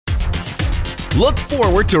Look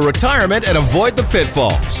forward to retirement and avoid the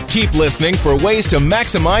pitfalls. Keep listening for ways to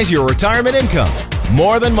maximize your retirement income.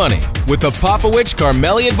 More Than Money with the Popowich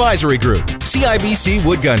Carmeli Advisory Group, CIBC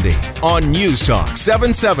Wood Gundy, on News Talk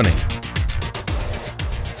 770.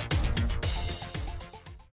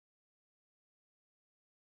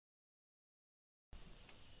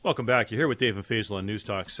 Welcome back. You're here with Dave and Faisal on News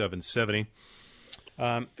Talk 770.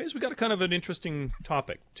 Faisal, we got a kind of an interesting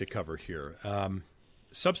topic to cover here.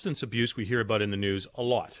 Substance abuse we hear about in the news a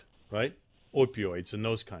lot, right? Opioids and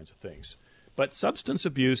those kinds of things. But substance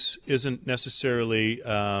abuse isn't necessarily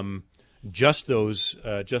just those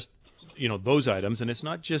those items, and it's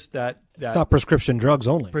not just that. It's not prescription drugs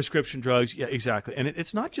only. Prescription drugs, yeah, exactly. And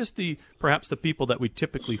it's not just perhaps the people that we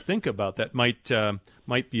typically think about that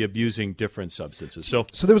might be abusing different substances. So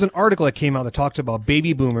there was an article that came out that talked about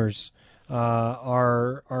baby boomers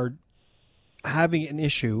are having an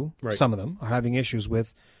issue. Right. Some of them are having issues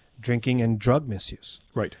with drinking and drug misuse.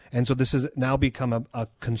 Right. And so this has now become a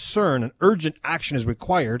concern. An urgent action is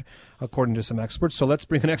required, according to some experts. So let's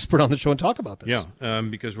bring an expert on the show and talk about this. Yeah,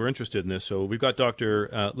 because we're interested in this. So we've got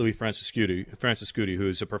Dr. Louis Franciscuti, who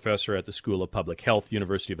is a professor at the School of Public Health,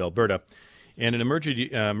 University of Alberta, and an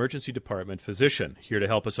emergency department physician here to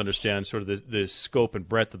help us understand sort of the scope and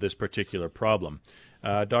breadth of this particular problem.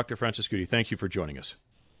 Dr. Franciscuti, thank you for joining us.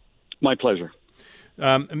 My pleasure.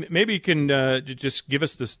 Maybe you can just give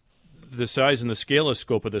us the size and the scale and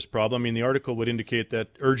scope of this problem. I mean, the article would indicate that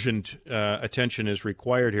urgent attention is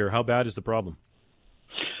required here. How bad is the problem?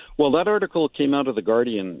 Well, that article came out of The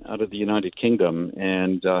Guardian, out of the United Kingdom,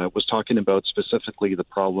 and was talking about specifically the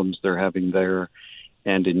problems they're having there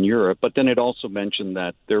and in Europe. But then it also mentioned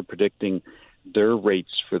that they're predicting their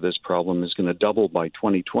rates for this problem is going to double by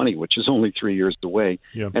 2020, which is only 3 years away.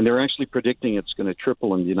 Yeah. And they're actually predicting it's going to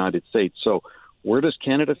triple in the United States. So where does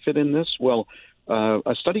Canada fit in this? Well,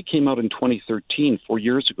 a study came out in 2013, 4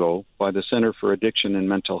 years ago, by the Centre for Addiction and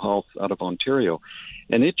Mental Health out of Ontario.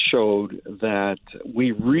 And it showed that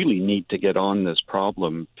we really need to get on this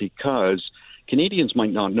problem because Canadians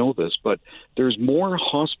might not know this, but there's more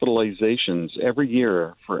hospitalizations every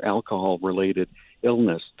year for alcohol-related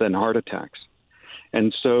illness than heart attacks.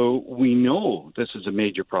 And so we know this is a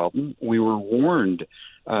major problem. We were warned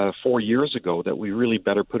 4 years ago that we really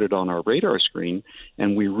better put it on our radar screen,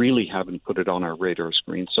 and we really haven't put it on our radar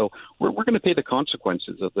screen. So we're going to pay the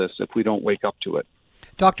consequences of this if we don't wake up to it.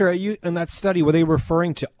 Doctor, are you in that study, were they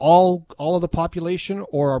referring to all of the population,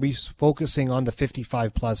 or are we focusing on the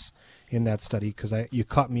 55 plus in that study? Because you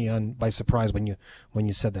caught me by surprise when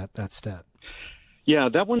you said that stat. Yeah,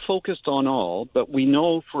 that one focused on all, but we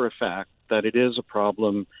know for a fact that it is a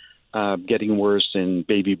problem getting worse in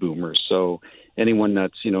baby boomers. So anyone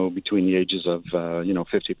that's, between the ages of,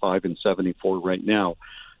 55 and 74 right now,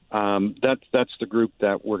 that's the group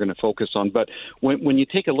that we're going to focus on. But when you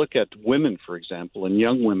take a look at women, for example, and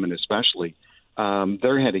young women especially,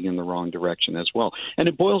 they're heading in the wrong direction as well. And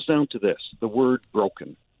it boils down to this, the word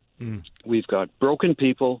broken. Mm. We've got broken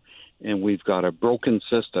people, and we've got a broken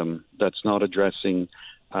system that's not addressing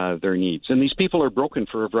their needs. And these people are broken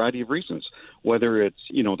for a variety of reasons, whether it's,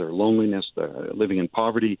 their loneliness, living in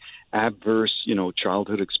poverty, adverse,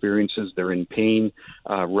 childhood experiences, they're in pain,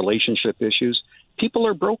 relationship issues. People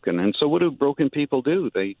are broken. And so what do broken people do?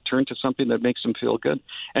 They turn to something that makes them feel good.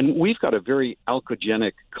 And we've got a very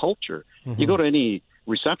alcoholic culture. Mm-hmm. You go to any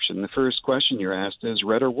reception, the first question you're asked is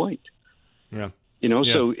red or white. Yeah.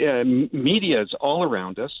 So media is all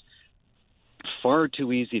around us. Far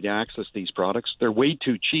too easy to access these products. They're way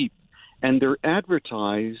too cheap, and they're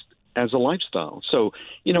advertised as a lifestyle. So,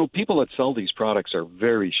 people that sell these products are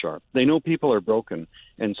very sharp. They know people are broken.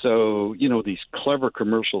 And so, these clever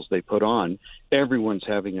commercials they put on, everyone's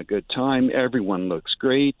having a good time. Everyone looks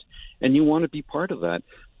great. And you want to be part of that.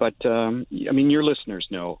 But, your listeners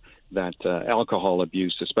know that alcohol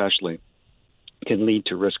abuse especially can lead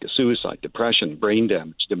to risk of suicide, depression, brain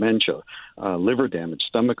damage, dementia, liver damage,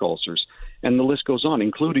 stomach ulcers, and the list goes on,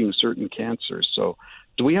 including certain cancers. So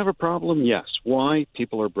do we have a problem? Yes. Why?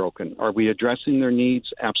 People are broken. Are we addressing their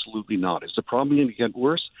needs? Absolutely not. Is the problem going to get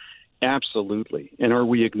worse? Absolutely. And are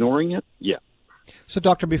we ignoring it? Yeah. So,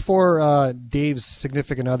 Doctor, before Dave's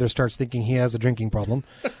significant other starts thinking he has a drinking problem,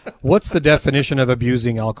 what's the definition of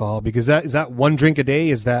abusing alcohol? Because is that one drink a day?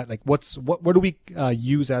 Is that what do we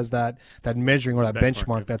use as that measuring or that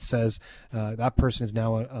benchmark that says that person is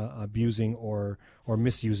now abusing or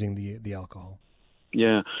misusing the alcohol?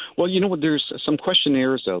 Yeah. Well, there's some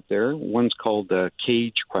questionnaires out there. One's called the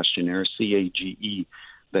CAGE questionnaire, CAGE,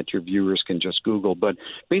 that your viewers can just Google. But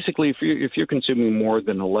basically, if you're consuming more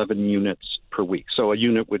than 11 units per week, so a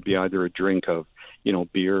unit would be either a drink of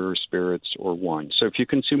beer or spirits or wine. So if you're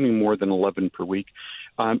consuming more than 11 per week,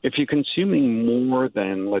 if you're consuming more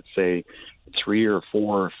than, let's say, 3 or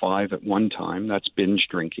 4 or 5 at one time, that's binge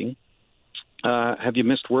drinking. Have you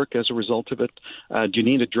missed work as a result of it? Do you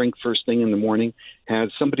need a drink first thing in the morning?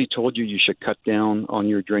 Has somebody told you should cut down on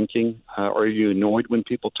your drinking? Are you annoyed when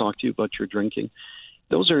people talk to you about your drinking?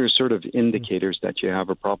 Those are sort of indicators that you have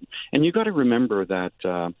a problem. And you got to remember that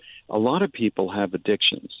a lot of people have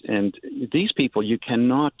addictions. And these people, you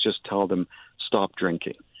cannot just tell them, stop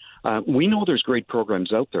drinking. We know there's great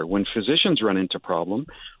programs out there. When physicians run into problem,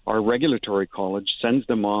 our regulatory college sends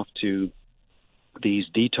them off to these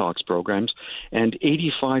detox programs, and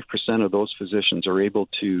 85% of those physicians are able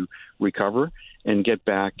to recover and get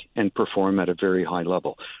back and perform at a very high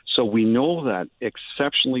level. So we know that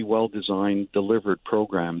exceptionally well-designed, delivered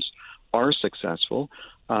programs are successful.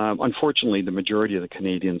 Unfortunately, the majority of the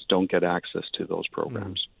Canadians don't get access to those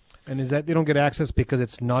programs. And is that they don't get access because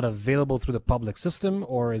it's not available through the public system,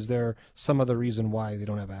 or is there some other reason why they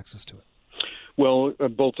don't have access to it? Well,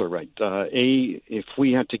 both are right. If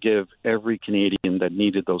we had to give every Canadian that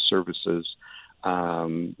needed those services,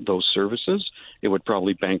 it would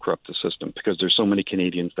probably bankrupt the system because there's so many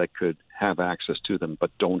Canadians that could have access to them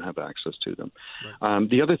but don't have access to them. Right.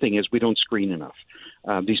 The other thing is we don't screen enough.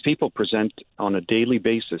 These people present on a daily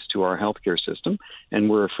basis to our healthcare system, and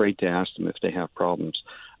we're afraid to ask them if they have problems.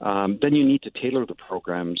 Then you need to tailor the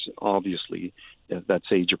programs, obviously,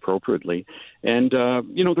 that's age appropriately. And,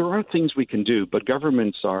 there are things we can do, but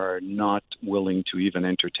governments are not willing to even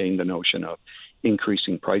entertain the notion of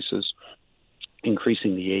increasing prices,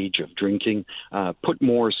 increasing the age of drinking, put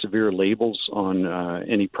more severe labels on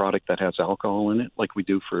any product that has alcohol in it, like we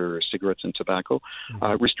do for cigarettes and tobacco,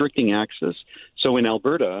 restricting access. So in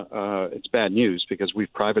Alberta, it's bad news because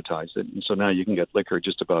we've privatized it, and so now you can get liquor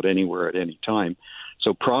just about anywhere at any time.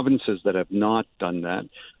 So provinces that have not done that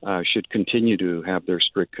should continue to have their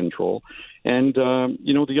strict control. And,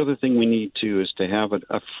 the other thing we need to is to have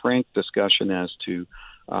a frank discussion as to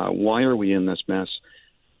why are we in this mess,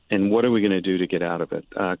 and what are we going to do to get out of it?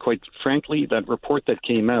 Quite frankly, that report that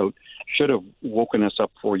came out should have woken us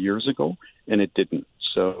up 4 years ago, and it didn't.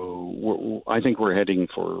 So I think we're heading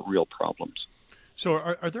for real problems. So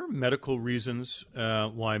are there medical reasons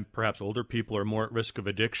why perhaps older people are more at risk of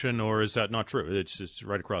addiction, or is that not true? It's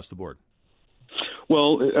right across the board.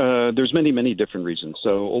 Well, there's many, many different reasons.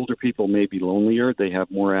 So older people may be lonelier. They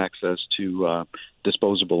have more access to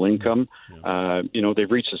disposable income. Yeah.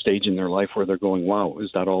 They've reached a stage in their life where they're going, wow,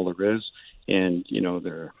 is that all there is? And,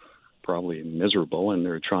 they're probably miserable, and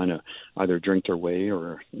they're trying to either drink their way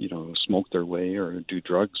or, smoke their way or do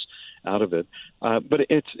drugs out of it. But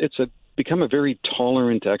it's become a very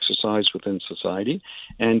tolerant exercise within society.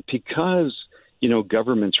 And because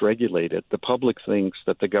governments regulate it, the public thinks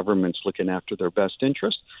that the government's looking after their best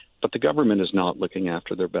interest, but the government is not looking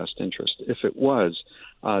after their best interest. If it was,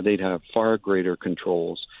 they'd have far greater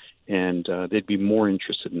controls, and they'd be more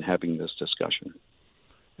interested in having this discussion.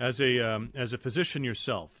 As a physician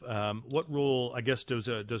yourself, what role, I guess,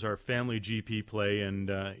 does our family GP play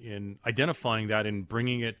in identifying that and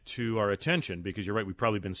bringing it to our attention? Because you're right, we've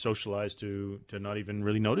probably been socialized to not even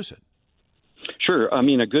really notice it. Sure. I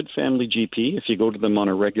mean, a good family GP, if you go to them on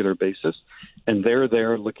a regular basis, and they're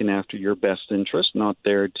there looking after your best interest, not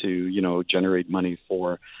there to, generate money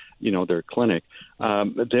for, their clinic,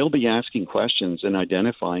 they'll be asking questions and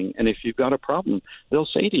identifying. And if you've got a problem, they'll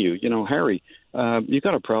say to you, Harry, you've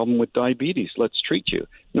got a problem with diabetes. Let's treat you.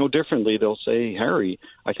 No differently, they'll say, Harry,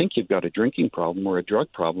 I think you've got a drinking problem or a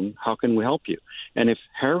drug problem. How can we help you? And if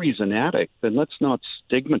Harry's an addict, then let's not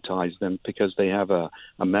stigmatize them because they have a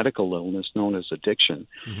medical illness known as addiction.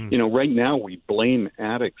 Mm-hmm. Right now we blame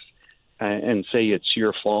addicts and say it's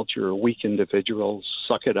your fault, you're a weak individual,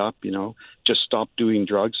 suck it up, just stop doing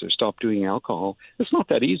drugs or stop doing alcohol. It's not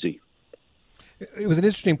that easy. It was an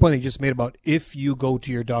interesting point that you just made about if you go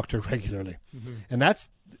to your doctor regularly. Mm-hmm. And that's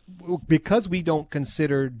because we don't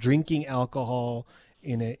consider drinking alcohol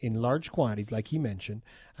in large quantities, like he mentioned,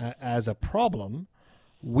 as a problem.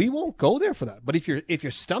 We won't go there for that. But if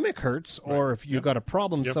your stomach hurts, or if you've got a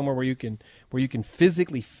problem somewhere where you can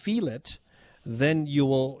physically feel it, then you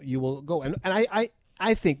will go. And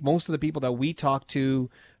I think most of the people that we talk to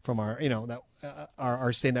from our that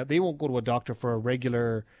are saying that they won't go to a doctor for a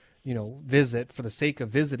regular visit for the sake of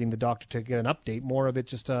visiting the doctor to get an update. More of it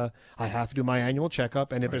just I have to do my annual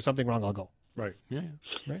checkup, and if there's something wrong, I'll go. Right. Yeah.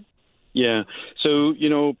 Right. Yeah. So,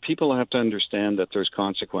 people have to understand that there's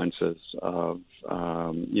consequences of,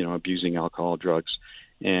 abusing alcohol, drugs.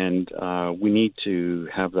 And we need to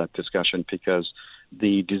have that discussion because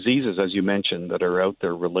the diseases, as you mentioned, that are out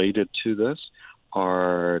there related to this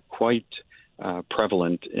are quite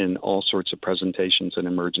prevalent in all sorts of presentations and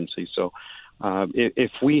emergencies. So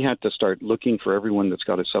if we had to start looking for everyone that's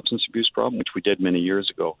got a substance abuse problem, which we did many years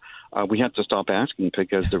ago, we had to stop asking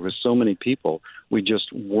because there was so many people, we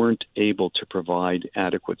just weren't able to provide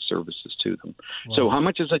adequate services to them. Wow. So how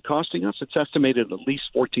much is it costing us? It's estimated at least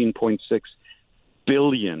 $14.6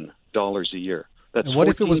 billion a year. That's and what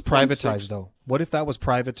if it was privatized, though? What if that was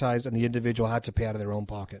privatized and the individual had to pay out of their own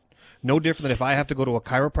pocket? No different than if I have to go to a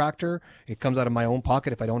chiropractor, it comes out of my own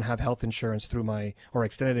pocket if I don't have health insurance through or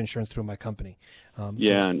extended insurance through my company.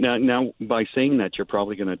 Now, by saying that, you're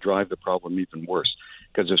probably going to drive the problem even worse.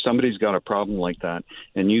 Because if somebody's got a problem like that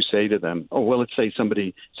and you say to them, let's say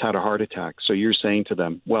somebody's had a heart attack. So you're saying to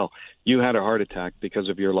them, well, you had a heart attack because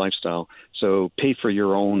of your lifestyle. So pay for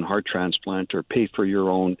your own heart transplant or pay for your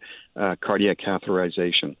own cardiac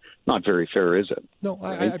catheterization. Not very fair, is it? No,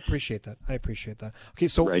 right? I appreciate that. Okay,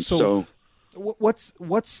 so what's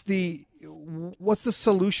the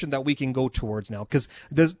solution that we can go towards now? Because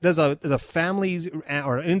there's a family's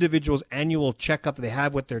or an individual's annual checkup that they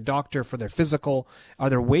have with their doctor for their physical. Are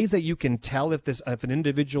there ways that you can tell if an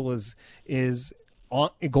individual is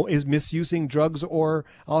misusing drugs or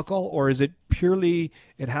alcohol, or is it purely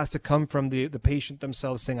it has to come from the patient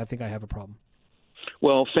themselves saying, I think I have a problem?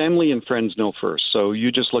 Well, family and friends know first. So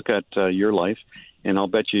you just look at your life, and I'll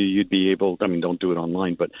bet you'd be able, don't do it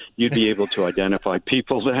online, but you'd be able to identify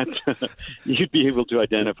people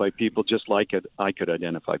just like I could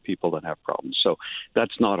identify people that have problems. So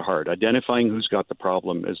that's not hard. Identifying who's got the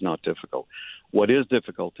problem is not difficult. What is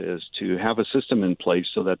difficult is to have a system in place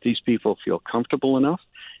so that these people feel comfortable enough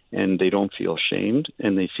and they don't feel shamed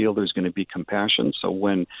and they feel there's going to be compassion. So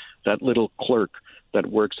when that little clerk that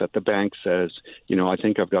works at the bank says, I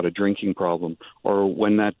think I've got a drinking problem, or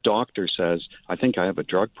when that doctor says, I think I have a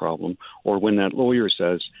drug problem, or when that lawyer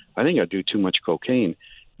says, I think I do too much cocaine,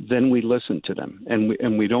 then we listen to them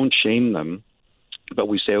and we don't shame them, but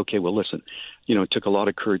we say, okay, well, listen, it took a lot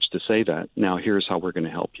of courage to say that. Now here's how we're going to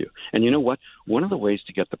help you. And you know what? One of the ways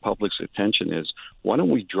to get the public's attention is, why don't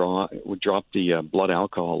we drop the blood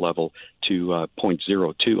alcohol level to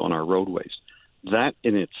 0.02 on our roadways? That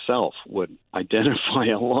in itself would identify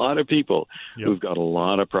a lot of people who've got a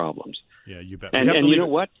lot of problems. Yeah, you bet. And you know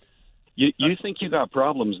what? You think you got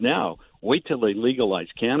problems now. Wait till they legalize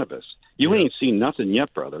cannabis. You ain't seen nothing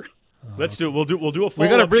yet, brother. Let's do it. We'll do a full. We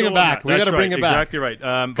got to bring it back. We got to bring it back. Exactly right.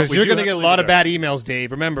 Because you're going to get a lot of bad emails, Dave.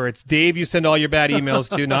 Remember, it's Dave you send all your bad emails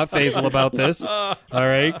to, not Faisal, about this. All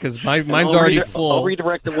right? Because mine's already full. I'll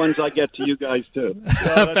redirect the ones I get to you guys too.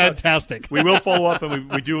 Fantastic. We will follow up, and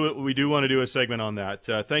we do want to do a segment on that.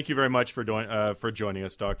 Thank you very much for joining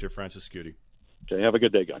us, Dr. Francis Scuti. Okay. Have a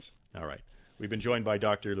good day, guys. All right. We've been joined by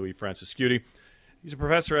Dr. Louis Francis Scuti. He's a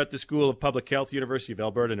professor at the School of Public Health, University of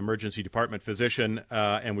Alberta, an emergency department physician,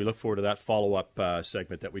 and we look forward to that follow-up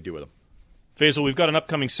segment that we do with him. Faisal, we've got an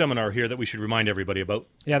upcoming seminar here that we should remind everybody about.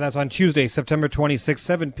 Yeah, that's on Tuesday, September 26th,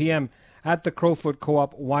 7 p.m. at the Crowfoot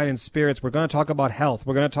Co-op Wine and Spirits. We're going to talk about health.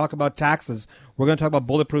 We're going to talk about taxes. We're going to talk about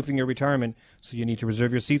bulletproofing your retirement, so you need to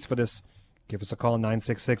reserve your seats for this. Give us a call,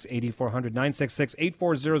 966-8400,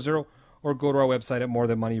 966-8400, or go to our website at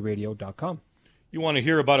morethanmoneyradio.com. You want to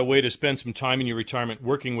hear about a way to spend some time in your retirement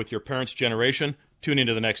working with your parents' generation? Tune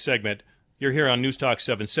into the next segment. You're here on News Talk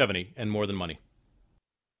 770 and More Than Money.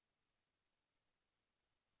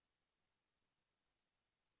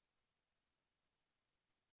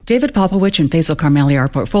 David Popowich and Faisal Karmali are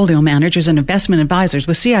portfolio managers and investment advisors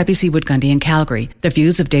with CIBC Wood Gundy in Calgary. The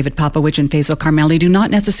views of David Popowich and Faisal Karmali do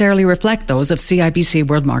not necessarily reflect those of CIBC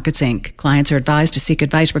World Markets Inc. Clients are advised to seek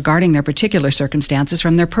advice regarding their particular circumstances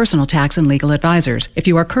from their personal tax and legal advisors. If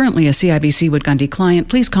you are currently a CIBC Wood Gundy client,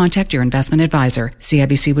 please contact your investment advisor.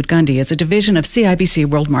 CIBC Wood Gundy is a division of CIBC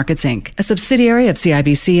World Markets Inc., a subsidiary of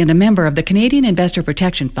CIBC and a member of the Canadian Investor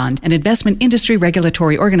Protection Fund and Investment Industry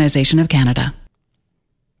Regulatory Organization of Canada.